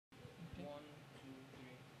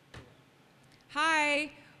Hi,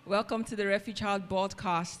 welcome to the Refuge House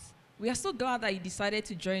broadcast. We are so glad that you decided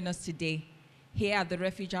to join us today. Here at the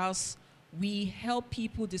Refuge House, we help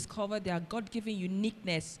people discover their God-given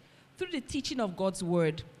uniqueness through the teaching of God's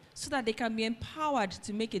word so that they can be empowered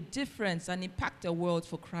to make a difference and impact the world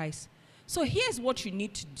for Christ. So here's what you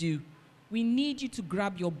need to do. We need you to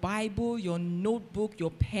grab your Bible, your notebook,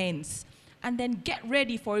 your pens, and then get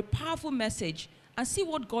ready for a powerful message and see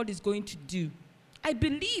what God is going to do. I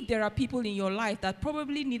believe there are people in your life that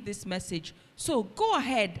probably need this message. So go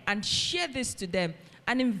ahead and share this to them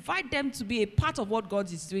and invite them to be a part of what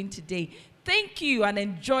God is doing today. Thank you and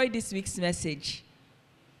enjoy this week's message.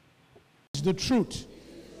 It's the truth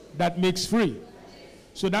that makes free.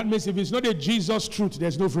 So that means if it's not a Jesus truth,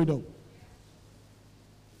 there's no freedom.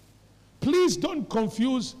 Please don't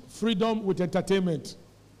confuse freedom with entertainment.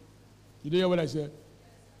 You hear what I said?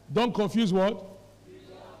 Don't confuse what?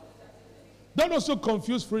 Don't also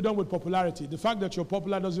confuse freedom with popularity. The fact that you're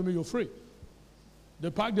popular doesn't mean you're free.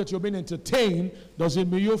 The fact that you're being entertained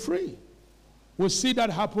doesn't mean you're free. We'll see that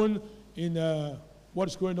happen in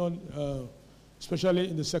what's going on, especially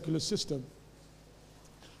in the secular system.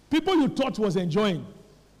 People you thought was enjoying,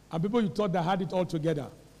 and people you thought that had it all together,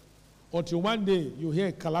 until one day you hear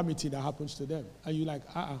a calamity that happens to them, and you're like,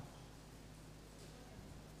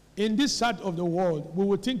 In this side of the world, we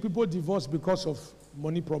would think people divorce because of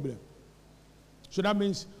money problem. So that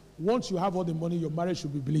means once you have all the money, your marriage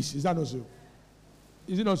should be bliss. Is that not so?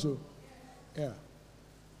 Is it not so? Yeah.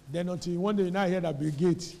 Then until one day you now hear that Bill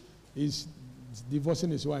Gates is divorcing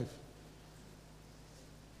his wife.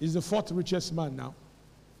 He's the fourth richest man now.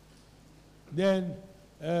 Then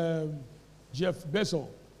Jeff Bezos,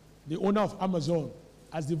 the owner of Amazon,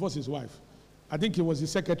 has divorced his wife. I think he was the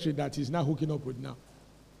secretary that he's now hooking up with now.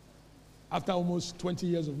 After almost 20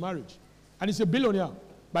 years of marriage. And he's a billionaire.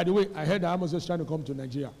 By the way, I heard that Amazon is trying to come to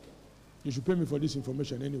Nigeria. You should pay me for this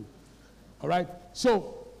information anyway. All right?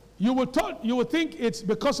 So you would think it's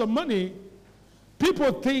because of money. People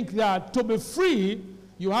think that to be free,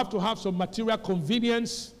 you have to have some material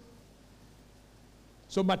convenience,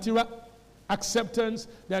 some material acceptance.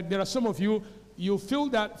 That there are some of you, you feel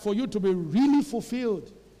that for you to be really fulfilled,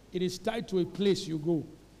 it is tied to a place you go.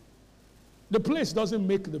 The place doesn't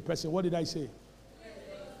make the person. What did I say?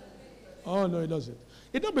 Oh, no, it doesn't.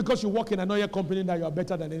 It's not because you work in another company that you are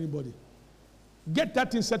better than anybody. Get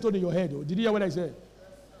that thing settled in your head. Did you hear what I said?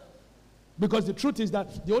 Because the truth is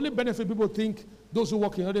that the only benefit people think those who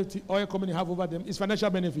work in other oil company have over them is financial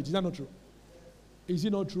benefit. Is that not true? Is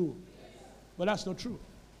it not true? But that's not true.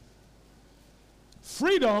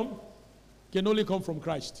 Freedom can only come from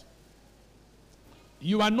Christ.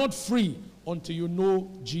 You are not free until you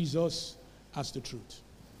know Jesus as the truth.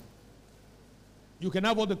 You can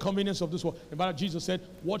have all the convenience of this world. In fact, Jesus said,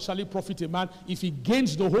 what shall it profit a man if he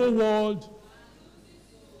gains the whole world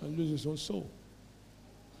and loses his own soul?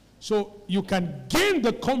 So you can gain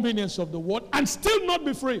the convenience of the world and still not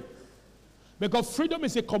be free. Because freedom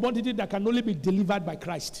is a commodity that can only be delivered by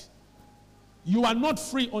Christ. You are not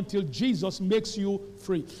free until Jesus makes you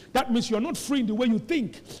free. That means you are not free in the way you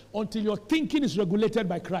think until your thinking is regulated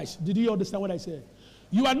by Christ. Did you understand what I said?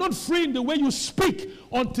 You are not free in the way you speak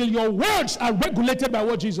until your words are regulated by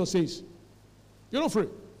what Jesus says. You're not free.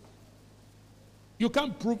 You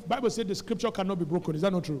can't prove, Bible said the scripture cannot be broken. Is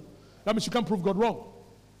that not true? That means you can't prove God wrong.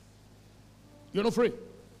 You're not free.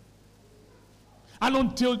 And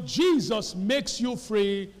until Jesus makes you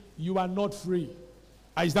free, you are not free.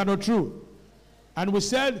 Is that not true? And we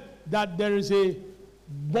said that there is a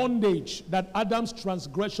bondage that Adam's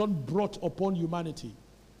transgression brought upon humanity.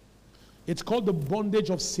 It's called the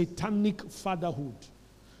bondage of satanic fatherhood.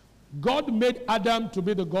 God made Adam to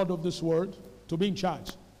be the God of this world, to be in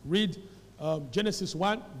charge. Read Genesis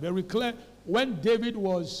 1, very clear. When David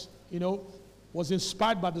was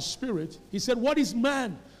inspired by the Spirit, he said, what is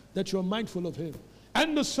man that you're mindful of him?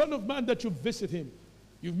 And the Son of Man that you visit him.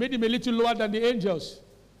 You've made him a little lower than the angels.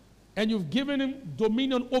 And you've given him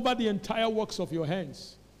dominion over the entire works of your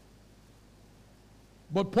hands.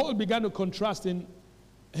 But Paul began to contrast in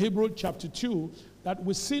Hebrews chapter 2, that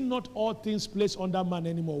we see not all things placed under man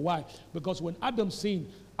anymore. Why? Because when Adam sinned,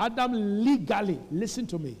 Adam legally, listen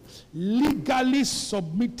to me, legally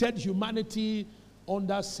submitted humanity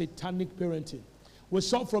under satanic parenting. We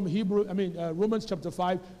saw from Romans chapter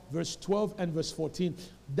 5, verse 12 and verse 14,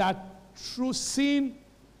 that through sin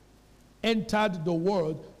entered the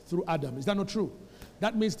world through Adam. Is that not true?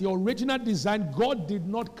 That means the original design, God did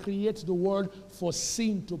not create the world for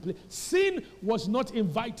sin to play. Sin was not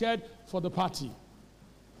invited for the party.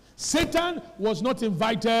 Satan was not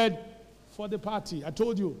invited for the party. I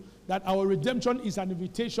told you, that our redemption is an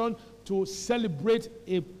invitation to celebrate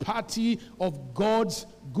a party of God's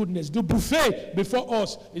goodness. The buffet before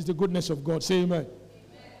us is the goodness of God. Say amen.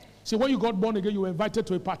 See, when you got born again, you were invited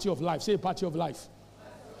to a party of life. Say a party of life.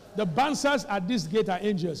 The bouncers at this gate are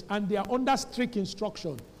angels, and they are under strict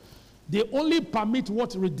instruction. They only permit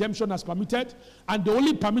what redemption has permitted, and they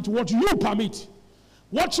only permit what you permit.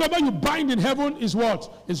 Whatsoever you bind in heaven is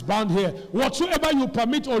what? Is bound here. Whatsoever you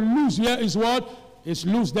permit or lose here is what? Is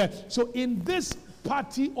loose there. So in this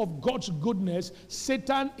party of God's goodness,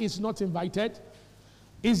 Satan is not invited.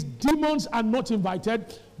 His demons are not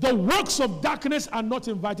invited. The works of darkness are not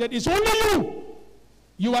invited. It's only you.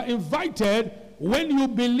 You are invited when you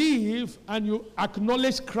believe and you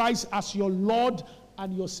acknowledge Christ as your Lord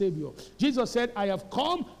and your Savior. Jesus said, I have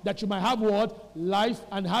come that you might have what? Life,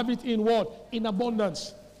 and have it in what? In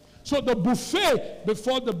abundance. So the buffet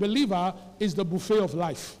before the believer is the buffet of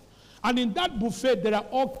life. And in that buffet, there are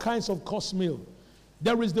all kinds of course meal.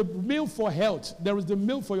 There is the meal for health. There is the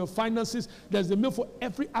meal for your finances. There's the meal for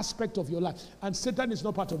every aspect of your life. And Satan is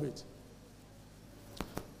not part of it.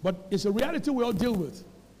 But it's a reality we all deal with.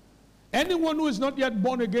 Anyone who is not yet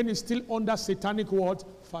born again is still under satanic what?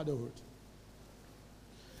 Fatherhood.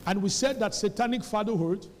 And we said that satanic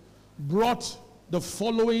fatherhood brought the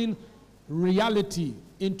following reality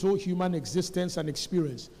into human existence and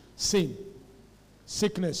experience. Sin,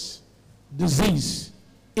 sickness, disease,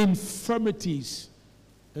 infirmities,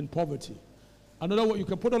 and poverty. Another word, you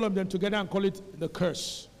can put all of them together and call it the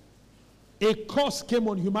curse. A curse came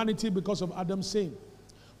on humanity because of Adam's sin.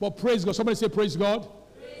 But praise God. Somebody say praise God.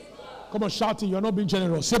 Praise God. Come on, shout it. You're not being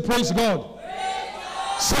generous. Say praise God. Praise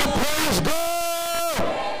God. Say praise God.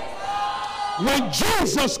 Praise God. When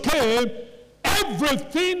Jesus came,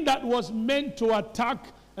 everything that was meant to attack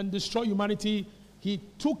and destroy humanity, he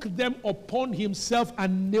took them upon himself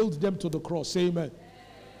and nailed them to the cross. Say amen.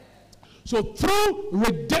 So through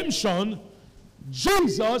redemption,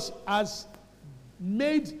 Jesus has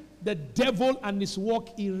made the devil and his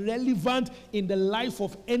work irrelevant in the life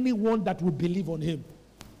of anyone that will believe on him.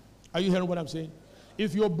 Are you hearing what I'm saying?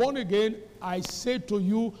 If you're born again, I say to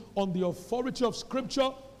you on the authority of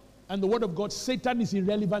Scripture and the Word of God, Satan is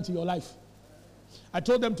irrelevant in your life. I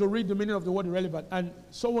told them to read the meaning of the word irrelevant, and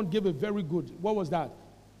someone gave a very good. What was that?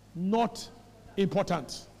 Not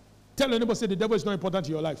important. Tell anybody, say the devil is not important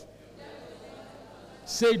in your life.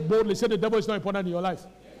 Say it boldly. Say the devil is not important in your life.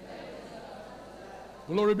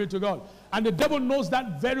 Glory be to God. And the devil knows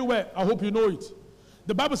that very well. I hope you know it.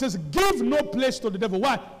 The Bible says, give no place to the devil.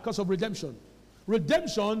 Why? Because of redemption.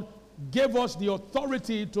 Redemption gave us the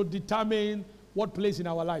authority to determine what place in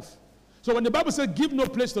our life. So when the Bible says, give no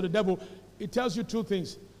place to the devil, it tells you two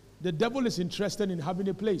things. The devil is interested in having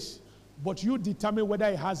a place, but you determine whether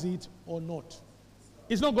he has it or not.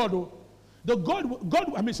 It's not God, though. God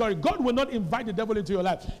will not invite the devil into your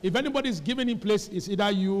life. If anybody is giving him place, it's either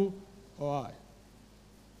you or I.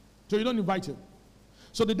 So you don't invite him.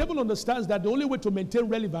 So the devil understands that the only way to maintain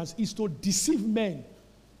relevance is to deceive men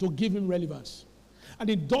to give him relevance. And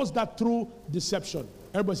he does that through deception.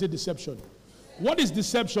 Everybody say deception. What is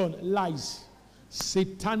deception? Lies.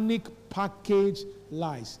 Satanic package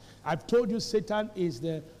lies. I've told you Satan is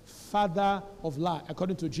the father of lie,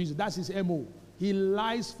 according to Jesus. That's his MO. He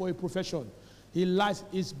lies for a profession. He lies.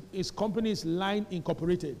 His company is Line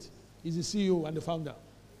Incorporated. He's the CEO and the founder.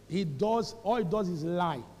 All he does is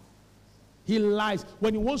lie. He lies.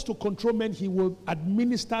 When he wants to control men, he will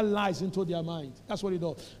administer lies into their mind. That's what he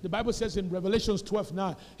does. The Bible says in Revelations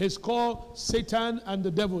 12:9, he's called Satan and the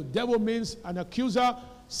devil. Devil means an accuser.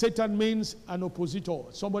 Satan means an oppositor,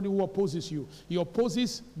 somebody who opposes you. He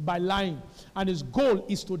opposes by lying. And his goal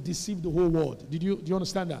is to deceive the whole world. Do you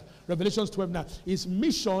understand that? Revelations 12:9. His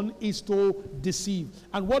mission is to deceive.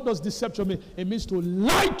 And what does deception mean? It means to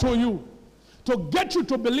lie to you, to get you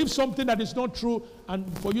to believe something that is not true,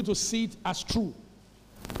 and for you to see it as true.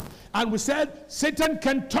 And we said Satan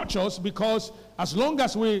can't touch us because as long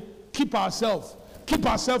as we keep ourselves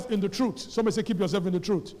in the truth. Somebody say, keep yourself in the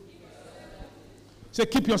truth. Say,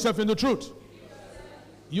 keep yourself in the truth.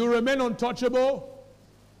 You remain untouchable.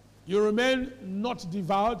 You remain not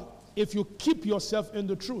devoured if you keep yourself in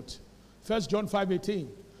the truth. 1 John 5:18.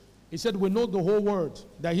 He said, we know the whole word,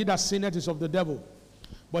 that he that sinneth is of the devil.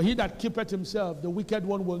 But he that keepeth himself, the wicked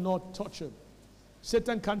one will not touch him.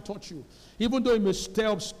 Satan can't touch you. Even though he may stir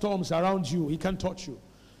up storms around you, he can't touch you.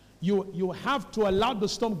 You have to allow the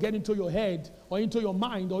storm get into your head or into your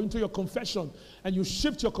mind or into your confession, and you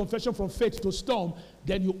shift your confession from faith to storm,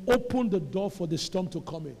 then you open the door for the storm to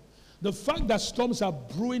come in. The fact that storms are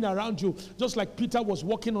brewing around you, just like Peter was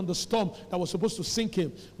walking on the storm that was supposed to sink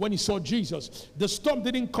him when he saw Jesus. The storm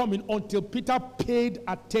didn't come in until Peter paid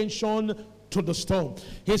attention to the storm.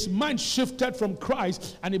 His mind shifted from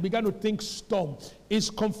Christ and he began to think storm. His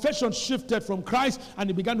confession shifted from Christ and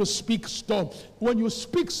he began to speak storm. When you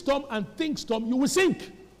speak storm and think storm, you will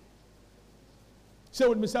sink. Say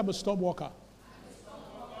with me, say, I'm a storm walker.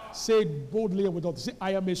 Say it boldly and with authority. Say,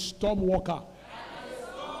 I am a storm walker.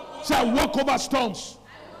 Say, I walk over storms.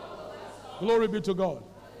 Glory be to God.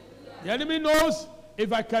 The enemy knows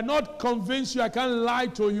if I cannot convince you, I can't lie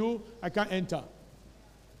to you, I can't enter.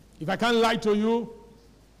 If I can't lie to you,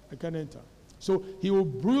 I can't enter. So he will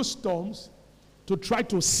brew storms to try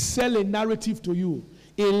to sell a narrative to you,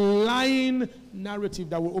 a lying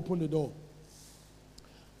narrative that will open the door.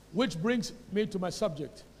 Which brings me to my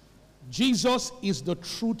subject. Jesus is the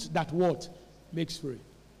truth that what? Makes free.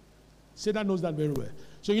 Satan knows that very well.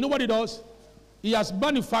 So you know what he does? He has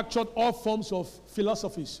manufactured all forms of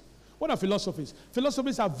philosophies. What are philosophies?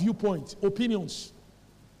 Philosophies are viewpoints, opinions.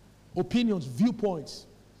 Opinions, viewpoints.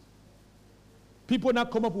 People now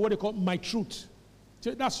come up with what they call my truth.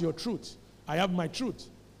 Say, that's your truth. I have my truth.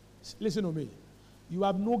 Listen to me. You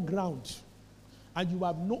have no ground and you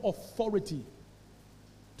have no authority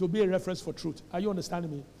to be a reference for truth. Are you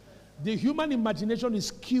understanding me? The human imagination is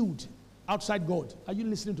skewed outside God. Are you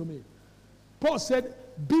listening to me? Paul said,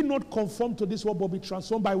 be not conformed to this world, but be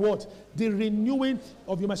transformed by what? The renewing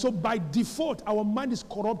of your mind. So by default, our mind is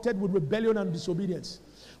corrupted with rebellion and disobedience.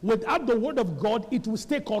 Without the word of God, it will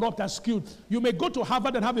stay corrupt and skewed. You may go to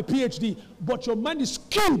Harvard and have a PhD, but your mind is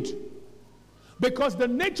skewed. Because the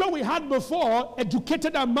nature we had before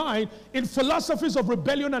educated our mind in philosophies of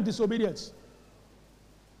rebellion and disobedience.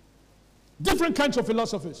 Different kinds of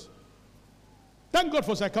philosophies. Thank God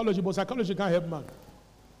for psychology, but psychology can't help man.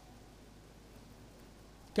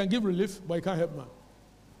 Can give relief, but it can't help man.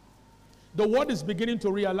 The world is beginning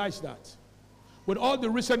to realize that. With all the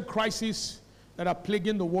recent crises that are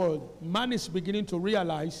plaguing the world, man is beginning to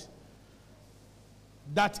realize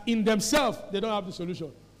that in themselves, they don't have the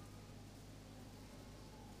solution.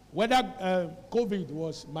 Whether COVID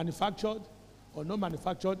was manufactured or not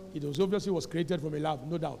manufactured, it was obviously was created from a lab,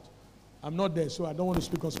 no doubt. I'm not there, so I don't want to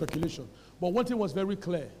speak on speculation. But one thing was very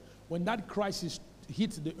clear. When that crisis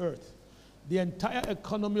hit the earth, the entire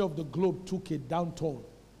economy of the globe took a downturn.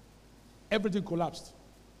 Everything collapsed.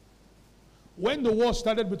 When the war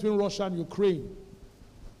started between Russia and Ukraine,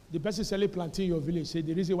 the person selling plantain in your village said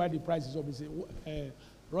the reason why the price is up is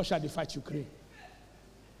Russia they fight Ukraine.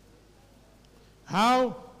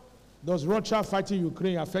 How does Russia fighting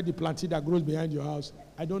Ukraine affect the plantain that grows behind your house?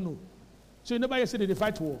 I don't know. So you never hear say they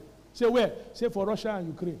fight war. Say where? Say for Russia and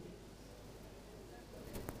Ukraine.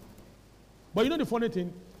 But you know the funny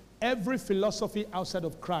thing? Every philosophy outside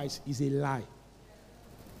of Christ is a lie.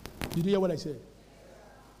 Did you hear what I said?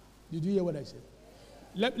 Did you hear what I said?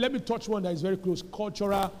 Let me touch one that is very close.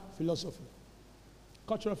 Cultural philosophy.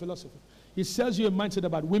 Cultural philosophy. It sells you a mindset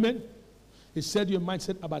about women. It sells you a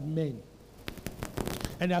mindset about men.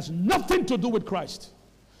 And it has nothing to do with Christ.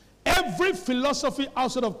 Every philosophy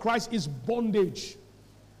outside of Christ is bondage.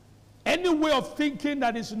 Any way of thinking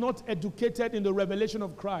that is not educated in the revelation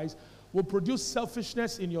of Christ will produce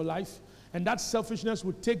selfishness in your life, and that selfishness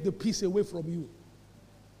will take the peace away from you.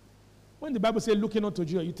 When the Bible says looking unto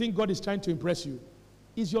Jesus, you think God is trying to impress you.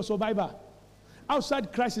 He's your survivor.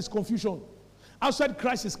 Outside Christ is confusion. Outside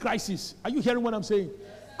Christ is crisis. Are you hearing what I'm saying?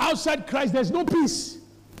 Outside Christ, there's no peace.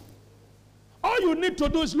 All you need to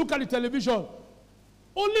do is look at the television.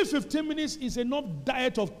 Only 15 minutes is enough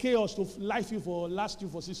diet of chaos to last you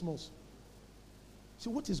for 6 months. See,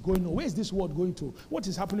 what is going on? Where is this world going to? What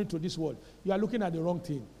is happening to this world? You are looking at the wrong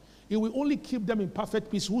thing. It will only keep them in perfect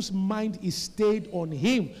peace whose mind is stayed on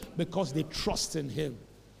him because they trust in him.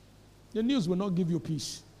 The news will not give you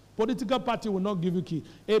peace. Political party will not give you key.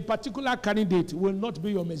 A particular candidate will not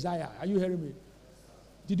be your Messiah. Are you hearing me?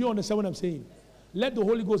 Did you understand what I'm saying? Let the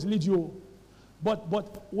Holy Ghost lead you.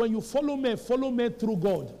 But when you follow me through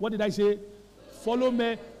God. What did I say? Follow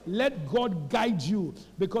me. Let God guide you.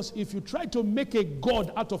 Because if you try to make a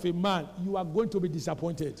God out of a man, you are going to be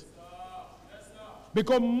disappointed.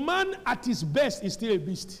 Because man at his best is still a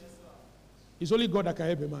beast. It's only God that can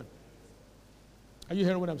help a man. Are you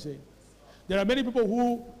hearing what I'm saying? There are many people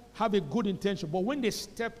who have a good intention, but when they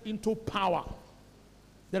step into power,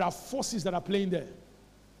 there are forces that are playing there.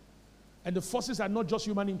 And the forces are not just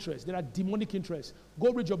human interests. There are demonic interests.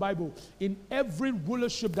 Go read your Bible. In every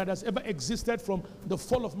rulership that has ever existed from the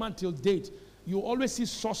fall of man till date, you always see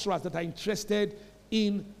sorcerers that are interested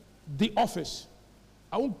in the office.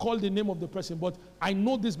 I won't call the name of the person, but I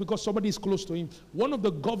know this because somebody is close to him. One of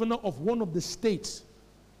the governor of one of the states,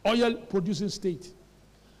 oil producing state.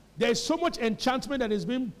 There is so much enchantment that is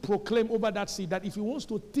being proclaimed over that seat that if he wants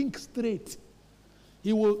to think straight,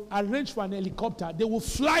 he will arrange for an helicopter. They will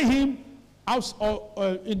fly him out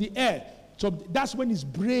in the air. So that's when his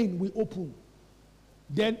brain will open.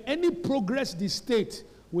 Then any progress the state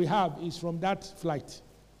we have is from that flight.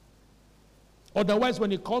 Otherwise,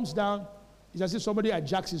 when he comes down, it's as if somebody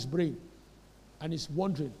hijacks his brain and he's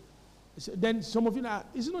wondering. Then some of you know,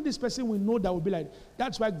 is it not this person we know that will be like,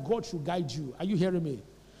 that's why God should guide you. Are you hearing me?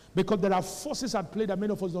 Because there are forces at play that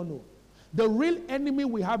many of us don't know. The real enemy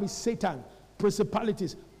we have is Satan,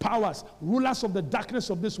 principalities, powers, rulers of the darkness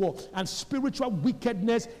of this world, and spiritual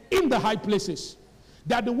wickedness in the high places.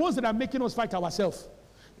 They are the ones that are making us fight ourselves.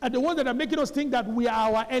 And the ones that are making us think that we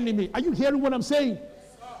are our enemy. Are you hearing what I'm saying?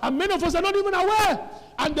 And many of us are not even aware.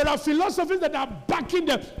 And there are philosophies that are backing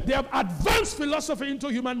them. They have advanced philosophy into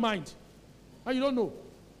human mind. And you don't know.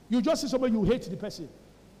 You just see somebody, you hate the person.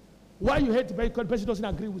 Why you hate the person? Because the person doesn't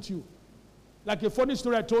agree with you. Like a funny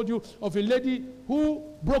story I told you of a lady who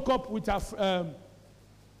broke up with her,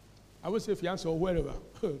 I would say fiancé or wherever.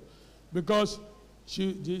 Because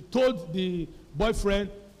she told the boyfriend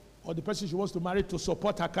or the person she wants to marry to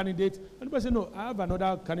support her candidate. And the person, no, I have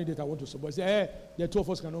another candidate I want to support. Say, hey, the two of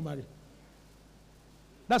us cannot marry.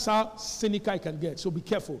 That's how cynical I can get. So be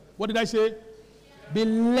careful. What did I say? Yeah. Be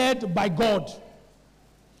led by God.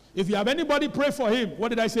 If you have anybody, pray for him. What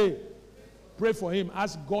did I say? Pray for him.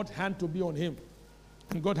 Ask God's hand to be on him.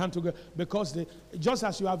 And God's hand to go. Because just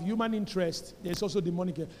as you have human interest, there's also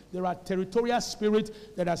demonic. There are territorial spirits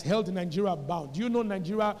that has held Nigeria bound. Do you know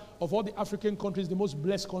Nigeria, of all the African countries, the most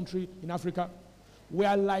blessed country in Africa? We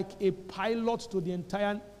are like a pilot to the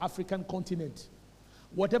entire African continent.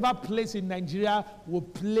 Whatever place in Nigeria will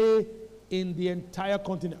play in the entire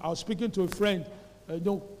continent. I was speaking to a friend,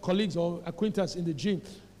 colleagues or acquaintance in the gym,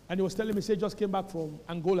 and he was telling me, he just came back from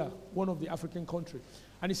Angola, one of the African countries.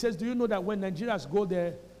 And he says, do you know that when Nigerians go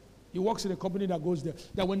there, he works in a company that goes there,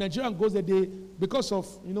 that when Nigerians goes there, they, because of,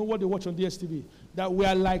 what they watch on DSTV, that we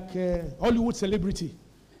are like Hollywood celebrity.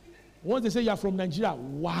 Once they say you are from Nigeria,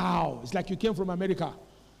 wow, it's like you came from America.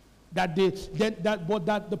 But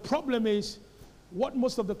the problem is, what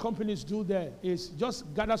most of the companies do there is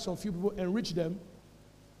just gather some few people, enrich them,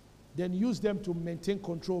 then use them to maintain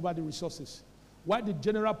control over the resources. While the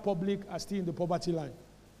general public are still in the poverty line.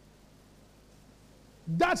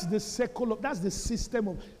 That's the system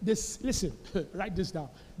of this. Listen, write this down.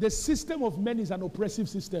 The system of men is an oppressive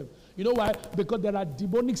system. You know why? Because there are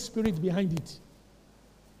demonic spirits behind it.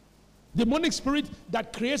 Demonic spirit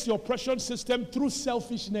that creates the oppression system through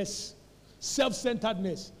selfishness,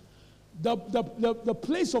 self-centeredness. The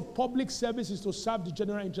place of public service is to serve the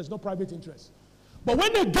general interest, not private interest. But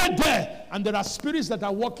when they get there, and there are spirits that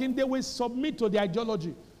are working, they will submit to the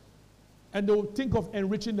ideology. And they will think of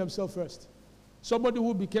enriching themselves first. Somebody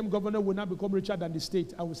who became governor will now become richer than the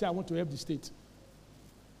state and will say, I want to help the state.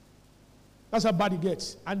 That's how bad it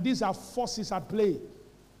gets. And these are forces at play.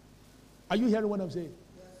 Are you hearing what I'm saying?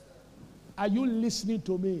 Yes, are you listening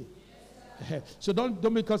to me? Yes, so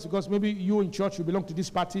don't make us, because maybe you in church, you belong to this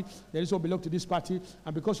party, there is one belong to this party,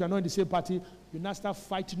 and because you are not in the same party, you now start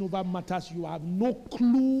fighting over matters you have no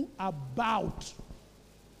clue about.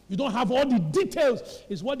 You don't have all the details.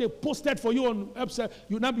 It's what they posted for you on website.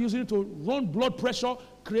 You'll now be using it to run blood pressure,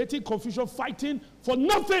 creating confusion, fighting for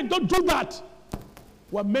nothing. Don't do that.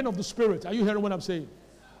 We're men of the spirit. Are you hearing what I'm saying?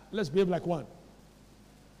 Let's behave like one.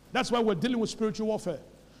 That's why we're dealing with spiritual warfare.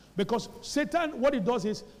 Because Satan, what he does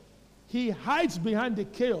is, he hides behind the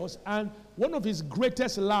chaos, and one of his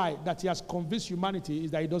greatest lies that he has convinced humanity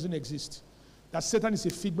is that he doesn't exist. That Satan is a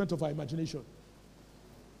figment of our imagination.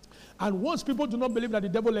 And once people do not believe that the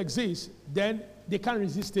devil exists, then they can't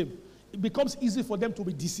resist him. It becomes easy for them to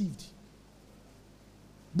be deceived.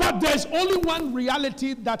 But there's only one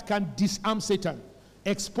reality that can disarm Satan,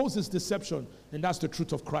 expose his deception, and that's the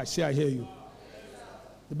truth of Christ. Say, I hear you.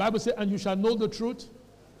 The Bible says, and you shall know the truth,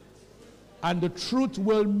 and the truth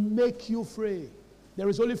will make you free. There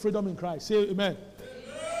is only freedom in Christ. Say amen.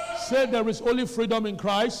 Say there is only freedom in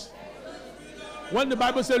Christ. When the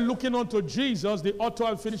Bible says looking unto Jesus, the author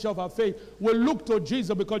and finisher of our faith, we look to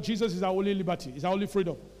Jesus because Jesus is our only liberty, is our only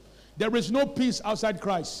freedom. There is no peace outside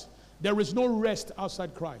Christ. There is no rest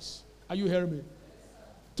outside Christ. Are you hearing me?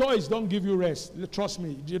 Toys don't give you rest. Trust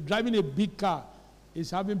me. Driving a big car is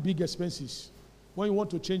having big expenses. When you want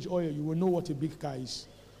to change oil, you will know what a big car is.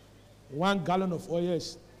 1 gallon of oil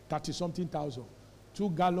is 30-something thousand. 2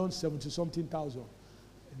 gallons, 70-something thousand.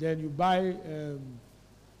 Then you buy,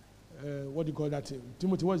 what do you call that thing?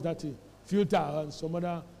 Timothy, what is that thing? filter and some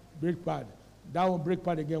other brake pad. That one brake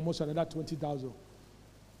pad again, almost another 20,000.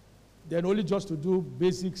 Then only just to do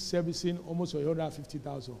basic servicing, almost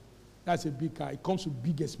 150,000. That's a big car. It comes with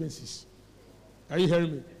big expenses. Are you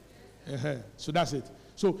hearing me? So that's it.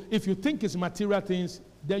 So if you think it's material things,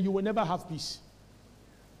 then you will never have peace.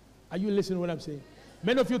 Are you listening to what I'm saying?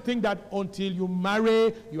 Many of you think that until you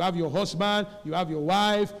marry, you have your husband, you have your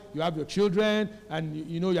wife, you have your children, and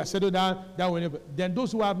you know you're settled down. Then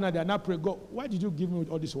those who have now, they're not praying. God, why did you give me with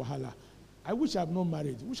all this wahala? I wish I have not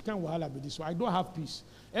married. Which kind of wahala be this one? I don't have peace.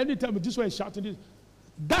 Anytime this one is shouting this,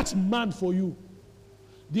 that's man for you.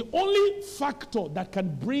 The only factor that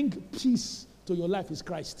can bring peace to your life is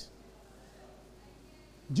Christ.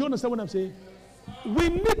 Do you understand what I'm saying? We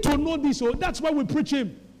need to know this, so that's why we preach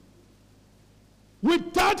him.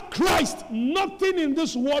 Without Christ, nothing in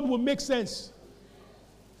this world will make sense.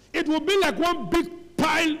 It will be like one big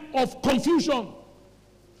pile of confusion.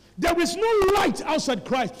 There is no light outside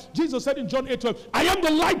Christ. Jesus said in John 8:12, I am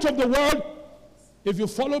the light of the world. If you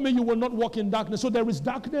follow me, you will not walk in darkness. So there is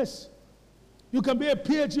darkness. You can be a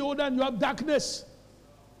PhD holder and you have darkness.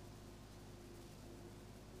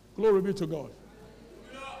 Glory be to God.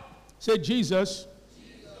 Say, Jesus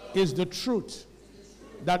is the truth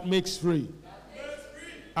that makes free.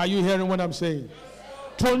 Are you hearing what I'm saying?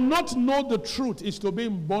 To not know the truth is to be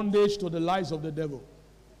in bondage to the lies of the devil.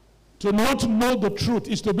 To not know the truth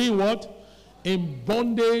is to be in what? In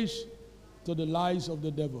bondage to the lies of the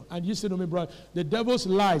devil. And you say to me, brother, the devil's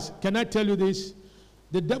lies, can I tell you this?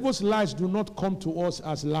 The devil's lies do not come to us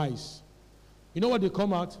as lies. You know what they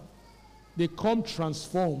come out? They come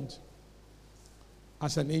transformed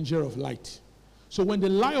as an angel of light. So when the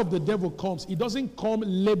lie of the devil comes, it doesn't come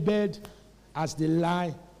labeled as the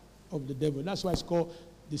lie of the devil. That's why it's called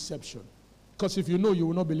deception. Because if you know, you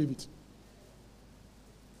will not believe it.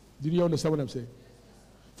 Did you understand what I'm saying?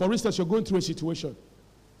 For instance, you're going through a situation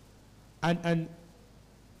and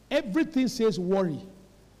everything says worry.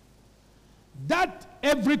 That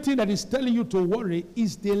everything that is telling you to worry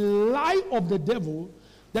is the lie of the devil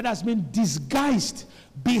that has been disguised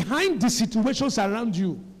behind the situations around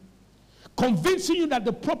you, convincing you that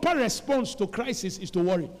the proper response to crisis is to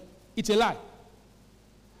worry. It's a lie.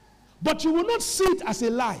 But you will not see it as a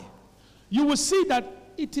lie. You will see that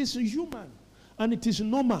it is human and it is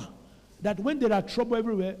normal that when there are trouble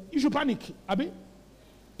everywhere, you should panic. Abi?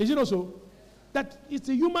 Is it also? That it's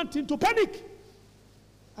a human thing to panic.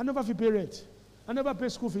 I never pay rent. I never pay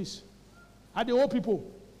school fees. I the owe people.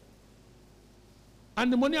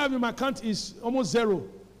 And the money I have in my account is almost zero.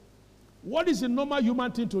 What is the normal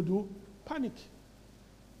human thing to do? Panic.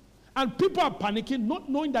 And people are panicking, not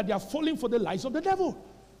knowing that they are falling for the lies of the devil.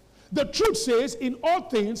 The truth says, in all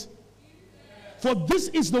things, for this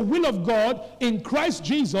is the will of God in Christ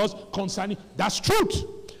Jesus concerning. That's truth.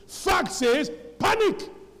 Fact says, panic.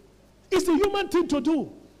 It's the human thing to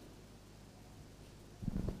do.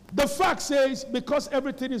 The fact says, because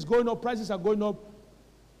everything is going up, prices are going up,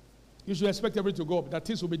 you should expect everything to go up. That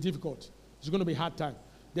things will be difficult. It's going to be a hard time.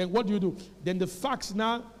 Then what do? Then the facts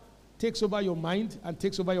now takes over your mind and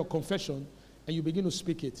takes over your confession, and you begin to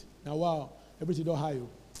speak it. Now, wow, everything don't hire you.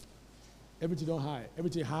 Everything don't high,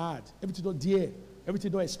 everything hard, everything don't dear,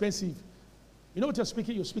 everything don't expensive. You know what you're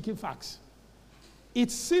speaking? You're speaking facts. It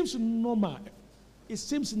seems normal. It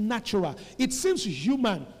seems natural. It seems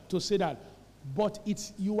human to say that. But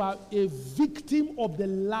you are a victim of the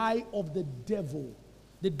lie of the devil.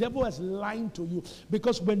 The devil is lying to you.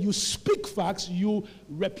 Because when you speak facts, you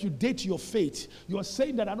repudiate your faith. You are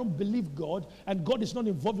saying that I don't believe God, and God is not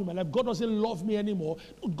involved in my life. God doesn't love me anymore.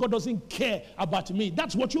 God doesn't care about me.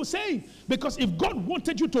 That's what you're saying. Because if God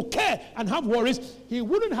wanted you to care and have worries, he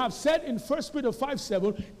wouldn't have said in 1 Peter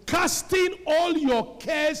 5:7, casting all your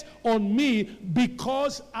cares on me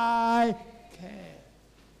because I care.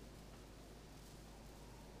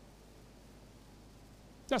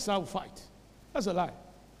 That's how we fight. That's a lie.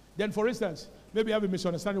 Then, for instance, maybe you have a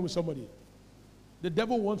misunderstanding with somebody. The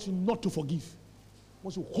devil wants you not to forgive.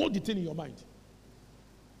 Wants to hold the thing in your mind.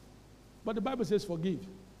 But the Bible says forgive.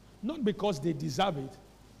 Not because they deserve it,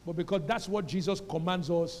 but because that's what Jesus commands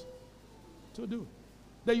us to do.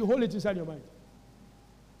 Then you hold it inside your mind.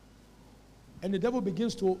 And the devil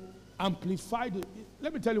begins to amplify the...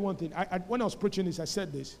 Let me tell you one thing. When I was preaching this, I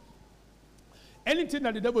said this. Anything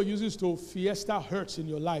that the devil uses to fiesta hurts in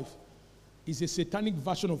your life is a satanic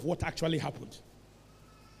version of what actually happened.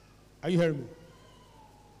 Are you hearing me?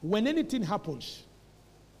 When anything happens,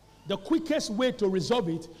 the quickest way to resolve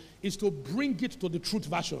it is to bring it to the truth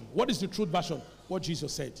version. What is the truth version? What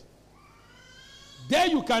Jesus said. There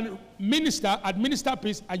you can administer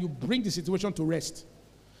peace, and you bring the situation to rest.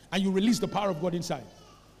 And you release the power of God inside.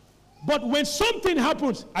 But when something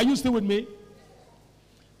happens, are you still with me?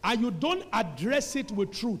 And you don't address it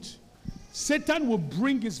with truth, Satan will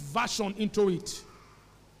bring his version into it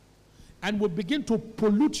and will begin to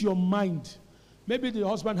pollute your mind. Maybe the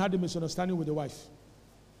husband had a misunderstanding with the wife.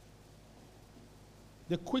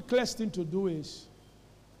 The quickest thing to do is,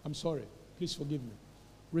 I'm sorry, please forgive me.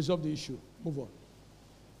 Resolve the issue. Move on.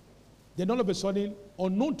 Then all of a sudden,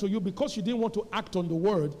 unknown to you, because you didn't want to act on the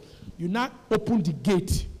word, you now open the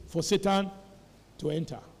gate for Satan to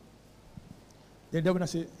enter. Then they're going to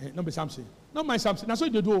say, hey, not be Samson. Not my Samson. That's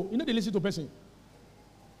what they do. You know they listen to a person.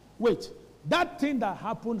 Wait. That thing that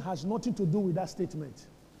happened has nothing to do with that statement.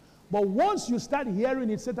 But once you start hearing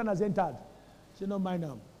it, Satan has entered. Say, no, mind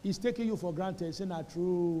him. He's taking you for granted. Say, not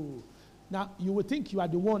true. Now, you will think you are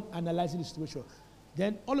the one analyzing the situation.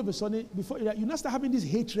 Then, all of a sudden, before you now start having this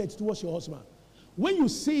hatred towards your husband. When you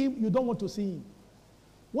see him, you don't want to see him.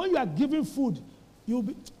 When you are giving food, you'll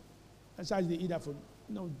be... That's why they eat that food.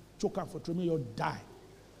 Choke up for training, you'll die.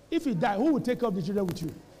 If you die, who will take care of the children with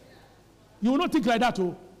you? You will not think like that,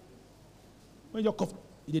 oh. When you're cough,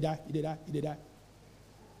 he did die.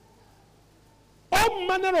 All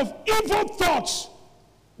manner of evil thoughts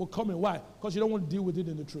will come in. Why? Because you don't want to deal with it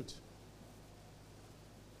in the truth.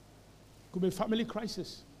 Could be a family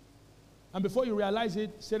crisis. And before you realize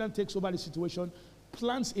it, Satan takes over the situation,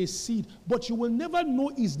 plants a seed, but you will never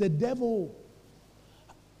know it's the devil.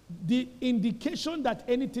 The indication that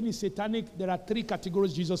anything is satanic, there are 3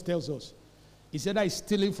 categories Jesus tells us. He said that he's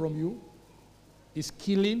stealing from you, he's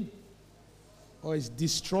killing, or is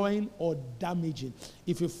destroying or damaging.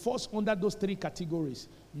 If you fall under those 3 categories,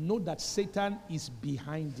 know that Satan is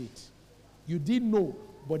behind it. You didn't know,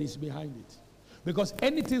 but he's behind it. Because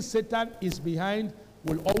anything Satan is behind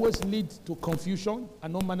will always lead to confusion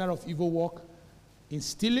and all manner of evil work in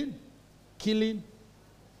stealing, killing,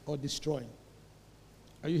 or destroying.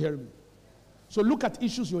 Are you hearing me? So look at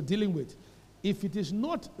issues you're dealing with. If it is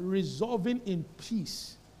not resolving in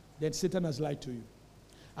peace, then Satan has lied to you.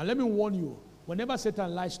 And let me warn you, whenever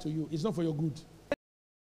Satan lies to you, it's not for your good.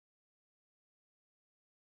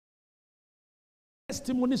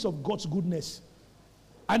 Testimonies of God's goodness.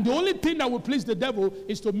 And the only thing that will please the devil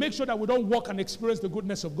is to make sure that we don't walk and experience the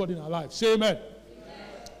goodness of God in our lives. Say amen. Amen.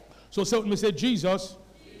 So let me say, Jesus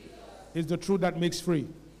is the truth that makes free.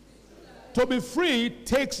 To be free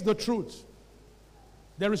takes the truth.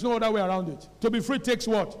 There is no other way around it. To be free takes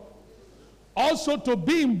what? Also, to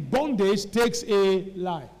be in bondage takes a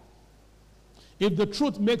lie. If the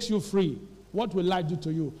truth makes you free, what will lie do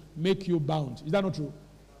to you? Make you bound. Is that not true?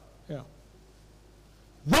 Yeah.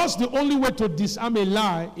 Thus, the only way to disarm a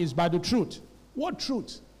lie is by the truth. What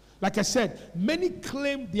truth? Like I said, many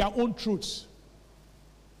claim their own truths.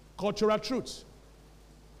 Cultural truths.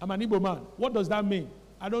 I'm an Igbo man. What does that mean?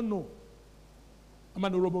 I don't know. I'm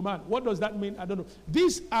an Orobo man. What does that mean? I don't know.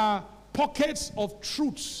 These are pockets of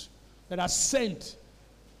truths that are sent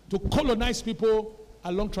to colonize people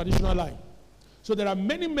along traditional line. So there are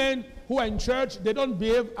many men who are in church, they don't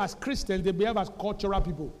behave as Christians, they behave as cultural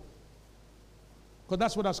people. Because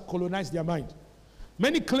that's what has colonized their mind.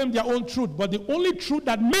 Many claim their own truth, but the only truth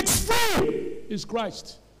that makes free is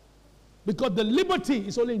Christ. Because the liberty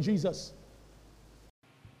is only in Jesus.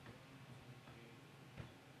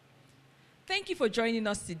 Thank you for joining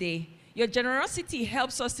us today. Your generosity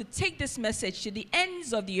helps us to take this message to the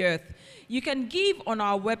ends of the earth. You can give on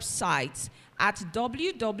our website at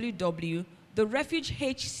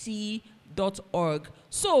www.therefugehc.org.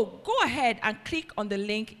 So go ahead and click on the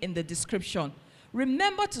link in the description.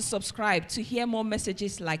 Remember to subscribe to hear more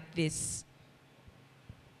messages like this.